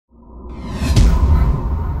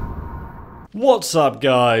What's up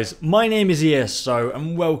guys, my name is ESO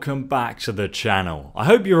and welcome back to the channel. I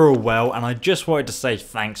hope you're all well and I just wanted to say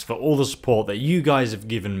thanks for all the support that you guys have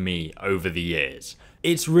given me over the years.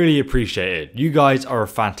 It's really appreciated, you guys are a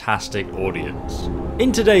fantastic audience.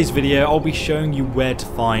 In today's video I'll be showing you where to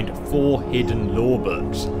find 4 hidden lore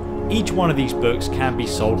books. Each one of these books can be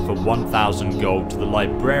sold for 1,000 gold to the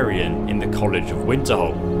librarian in the College of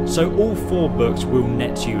Winterhold, so all 4 books will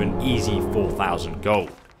net you an easy 4,000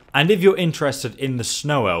 gold. And if you're interested in the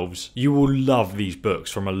Snow Elves, you will love these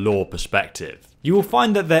books from a lore perspective. You will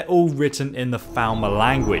find that they're all written in the Falmer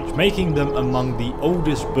language, making them among the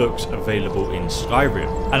oldest books available in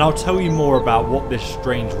Skyrim. And I'll tell you more about what this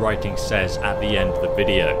strange writing says at the end of the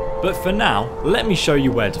video. But for now, let me show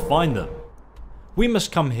you where to find them. We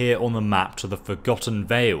must come here on the map to the Forgotten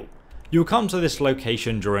Vale. You'll come to this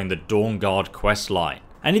location during the Dawnguard questline.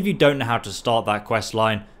 And if you don't know how to start that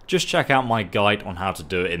questline, just check out my guide on how to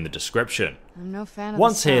do it in the description. I'm no fan of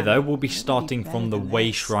Once the here sun. though, we'll be starting from the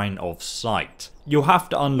Way Shrine of Sight. You'll have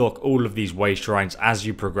to unlock all of these Way Shrines as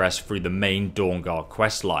you progress through the main Dawnguard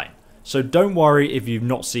questline. So don't worry if you've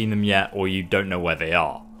not seen them yet or you don't know where they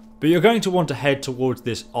are. But you're going to want to head towards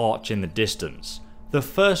this arch in the distance. The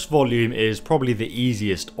first volume is probably the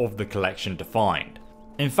easiest of the collection to find.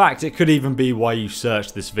 In fact, it could even be why you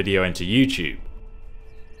searched this video into YouTube.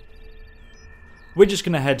 We're just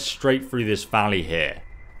going to head straight through this valley here,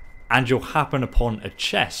 and you'll happen upon a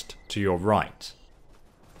chest to your right.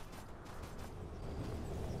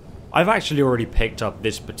 I've actually already picked up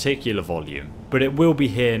this particular volume, but it will be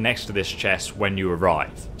here next to this chest when you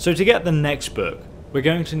arrive. So to get the next book, we're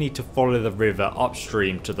going to need to follow the river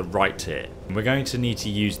upstream to the right here. We're going to need to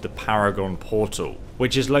use the Paragon portal,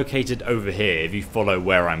 which is located over here if you follow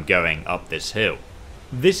where I'm going up this hill.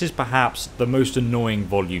 This is perhaps the most annoying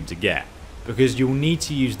volume to get, because you'll need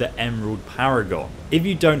to use the Emerald Paragon. If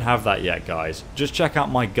you don't have that yet guys, just check out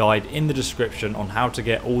my guide in the description on how to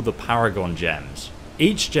get all the Paragon gems.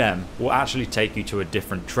 Each gem will actually take you to a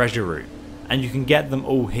different treasure room, and you can get them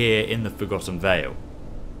all here in the Forgotten Vale.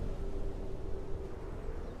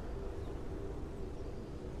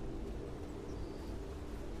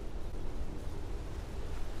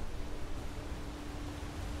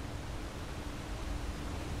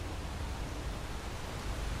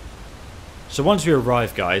 So once you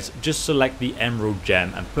arrive guys, just select the emerald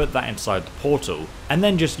gem and put that inside the portal, and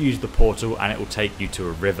then just use the portal and it will take you to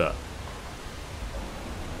a river.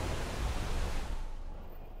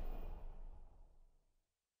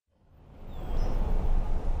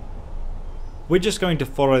 We're just going to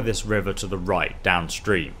follow this river to the right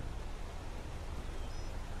downstream.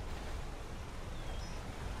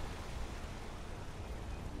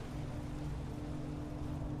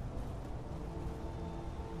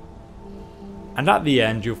 And at the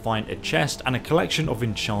end you'll find a chest and a collection of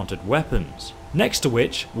enchanted weapons, next to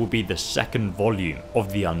which will be the second volume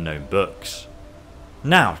of the unknown books.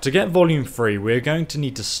 Now to get volume 3 we're going to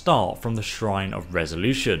need to start from the Shrine of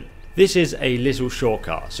Resolution. This is a little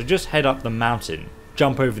shortcut, so just head up the mountain,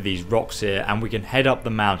 jump over these rocks here and we can head up the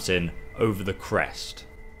mountain over the crest.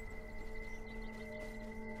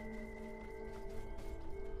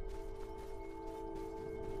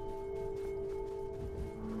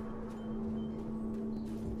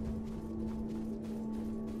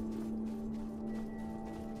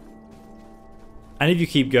 And if you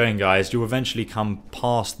keep going guys, you'll eventually come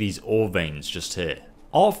past these ore veins just here.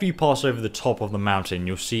 After you pass over the top of the mountain,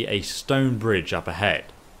 you'll see a stone bridge up ahead.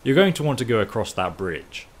 You're going to want to go across that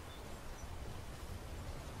bridge.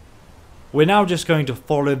 We're now just going to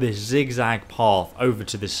follow this zigzag path over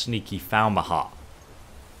to this sneaky Falmer hut.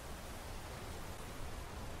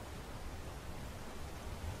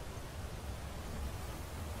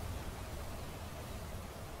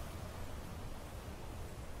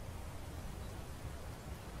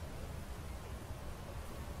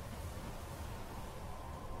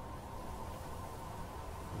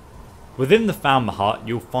 Within the Falmer hut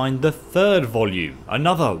you'll find the third volume,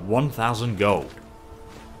 another 1,000 gold.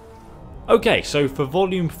 Okay, so for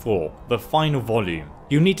volume 4, the final volume,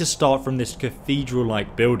 you'll need to start from this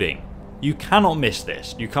cathedral-like building. You cannot miss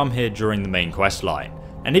this, you come here during the main questline.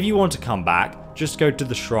 And if you want to come back, just go to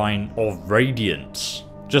the Shrine of Radiance,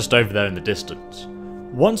 just over there in the distance.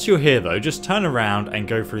 Once you're here though, just turn around and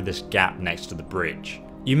go through this gap next to the bridge.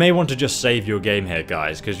 You may want to just save your game here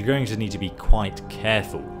guys, because you're going to need to be quite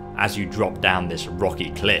careful as you drop down this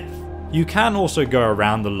rocky cliff. You can also go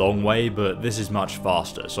around the long way, but this is much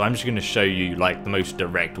faster, so I'm just going to show you like the most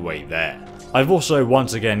direct way there. I've also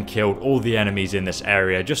once again killed all the enemies in this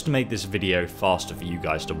area just to make this video faster for you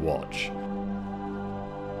guys to watch.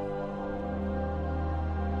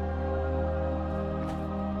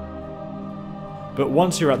 but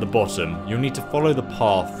once you're at the bottom, you'll need to follow the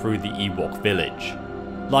path through the Ewok village,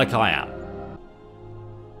 like I am.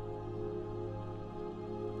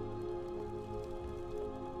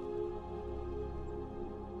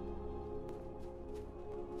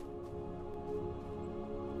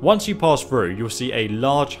 Once you pass through, you'll see a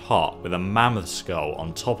large hut with a mammoth skull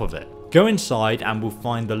on top of it. Go inside and we'll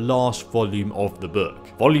find the last volume of the book,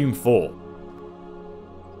 volume 4.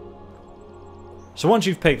 So once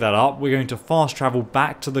you've picked that up, we're going to fast travel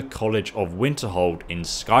back to the College of Winterhold in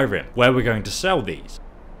Skyrim, where we're going to sell these.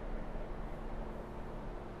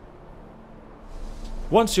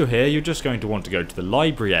 Once you're here, you're just going to want to go to the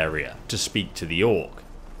library area to speak to the orc.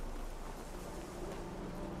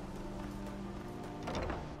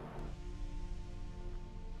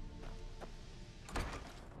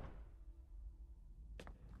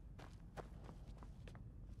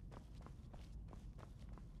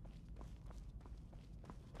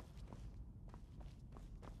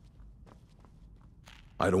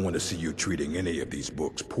 I don't want to see you treating any of these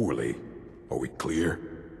books poorly. Are we clear?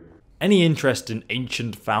 Any interest in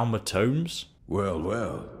ancient Falmer tomes?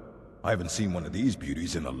 Well. I haven't seen one of these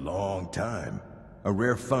beauties in a long time. A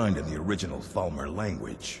rare find in the original Falmer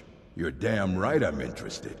language. You're damn right I'm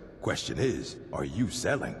interested. Question is, are you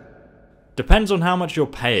selling? Depends on how much you're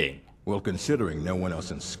paying. Well, considering no one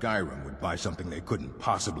else in Skyrim would buy something they couldn't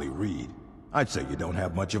possibly read, I'd say you don't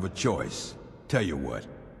have much of a choice. Tell you what,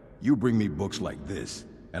 you bring me books like this,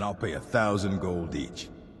 and I'll pay 1,000 gold each.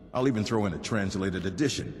 I'll even throw in a translated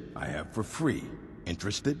edition I have for free.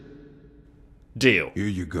 Interested? Deal. Here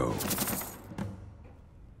you go.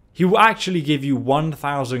 He will actually give you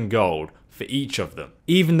 1,000 gold for each of them,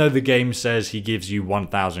 even though the game says he gives you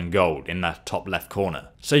 1,000 gold in that top left corner.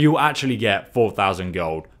 So you'll actually get 4,000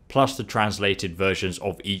 gold plus the translated versions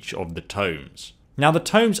of each of the tomes. Now the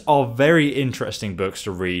tomes are very interesting books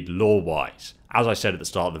to read lore-wise, as I said at the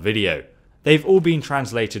start of the video. They've all been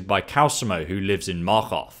translated by Cosimo, who lives in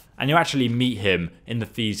Marchio, and you actually meet him in the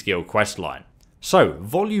Thieves Guild questline. So,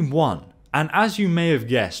 Volume 1, and as you may have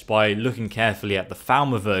guessed by looking carefully at the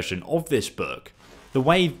Falmer version of this book, the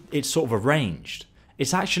way it's sort of arranged,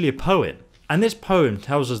 it's actually a poem. And this poem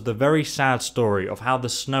tells us the very sad story of how the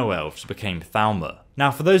Snow Elves became Falmer. Now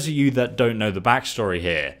for those of you that don't know the backstory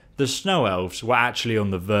here, the Snow Elves were actually on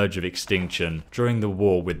the verge of extinction during the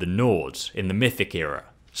war with the Nords in the Mythic era.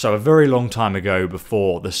 So a very long time ago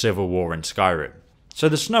before the Civil War in Skyrim. So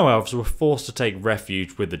the Snow Elves were forced to take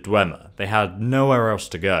refuge with the Dwemer. They had nowhere else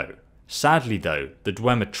to go. Sadly though, the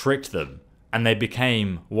Dwemer tricked them, and they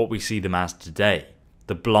became what we see them as today.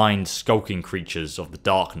 The blind, skulking creatures of the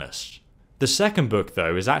darkness. The second book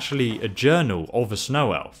though is actually a journal of a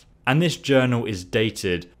Snow Elf. And this journal is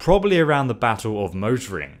dated probably around the Battle of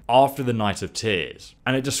Mosring, after the Night of Tears,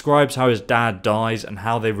 and it describes how his dad dies and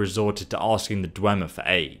how they resorted to asking the Dwemer for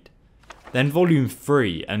aid. Then Volume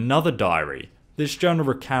 3, another diary. This journal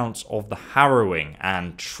recounts of the harrowing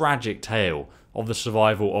and tragic tale of the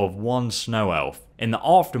survival of one Snow Elf in the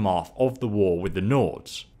aftermath of the war with the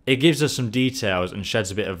Nords. It gives us some details and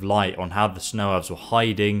sheds a bit of light on how the Snow Elves were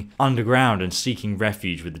hiding underground and seeking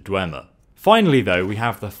refuge with the Dwemer. Finally though, we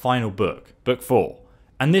have the final book, Book 4,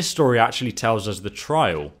 and this story actually tells us the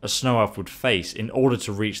trial a Snow Elf would face in order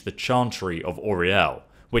to reach the Chantry of Auriel,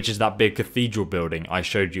 which is that big cathedral building I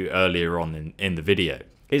showed you earlier on in the video.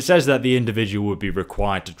 It says that the individual would be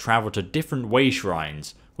required to travel to different way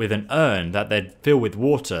shrines with an urn that they'd fill with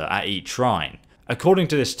water at each shrine. According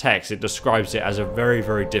to this text, it describes it as a very,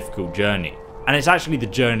 very difficult journey. And it's actually the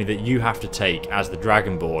journey that you have to take as the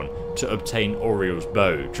Dragonborn to obtain Auriel's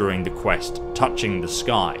bow during the quest Touching the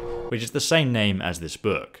Sky, which is the same name as this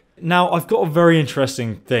book. Now, I've got a very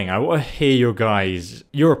interesting thing. I want to hear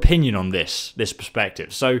your opinion on this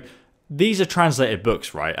perspective. So, these are translated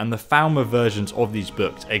books, right? And the Falmer versions of these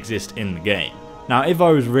books exist in the game. Now, if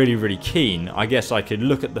I was really, really keen, I guess I could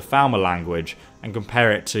look at the Falmer language and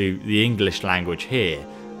compare it to the English language here,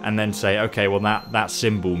 and then say, okay, well that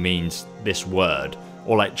symbol means this word,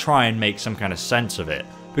 or like try and make some kind of sense of it.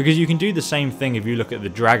 Because you can do the same thing if you look at the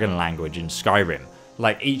dragon language in Skyrim.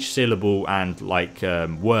 Like each syllable and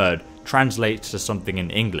word translates to something in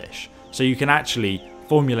English. So you can actually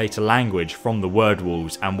formulate a language from the word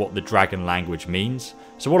walls and what the dragon language means.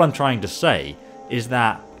 So what I'm trying to say is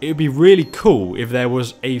that it would be really cool if there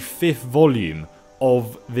was a 5th volume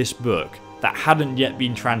of this book that hadn't yet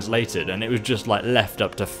been translated, and it was just like left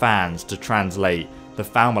up to fans to translate the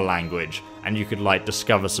Falmer language, and you could like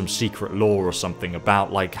discover some secret lore or something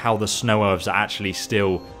about like how the Snow Elves are actually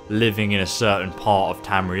still living in a certain part of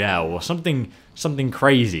Tamriel or something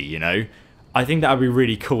crazy, you know? I think that would be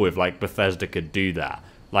really cool if like Bethesda could do that.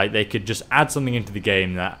 Like they could just add something into the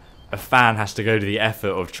game that a fan has to go to the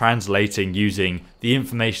effort of translating using the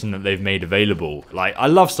information that they've made available. Like, I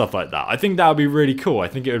love stuff like that. I think that would be really cool. I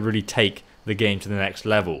think it would really take the game to the next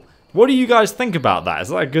level. What do you guys think about that? Is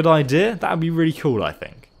that a good idea? That would be really cool, I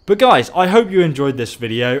think. But guys, I hope you enjoyed this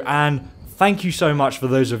video, and thank you so much for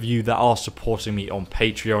those of you that are supporting me on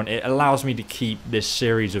Patreon. It allows me to keep this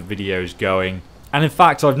series of videos going. And in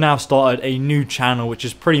fact, I've now started a new channel, which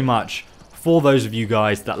is pretty much for those of you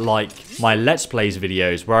guys that like my Let's Plays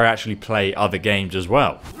videos, where I actually play other games as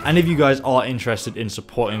well. And if you guys are interested in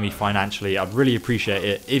supporting me financially, I'd really appreciate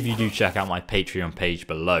it if you do check out my Patreon page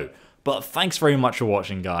below. But thanks very much for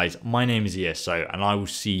watching, guys. My name is ESO, and I will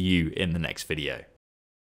see you in the next video.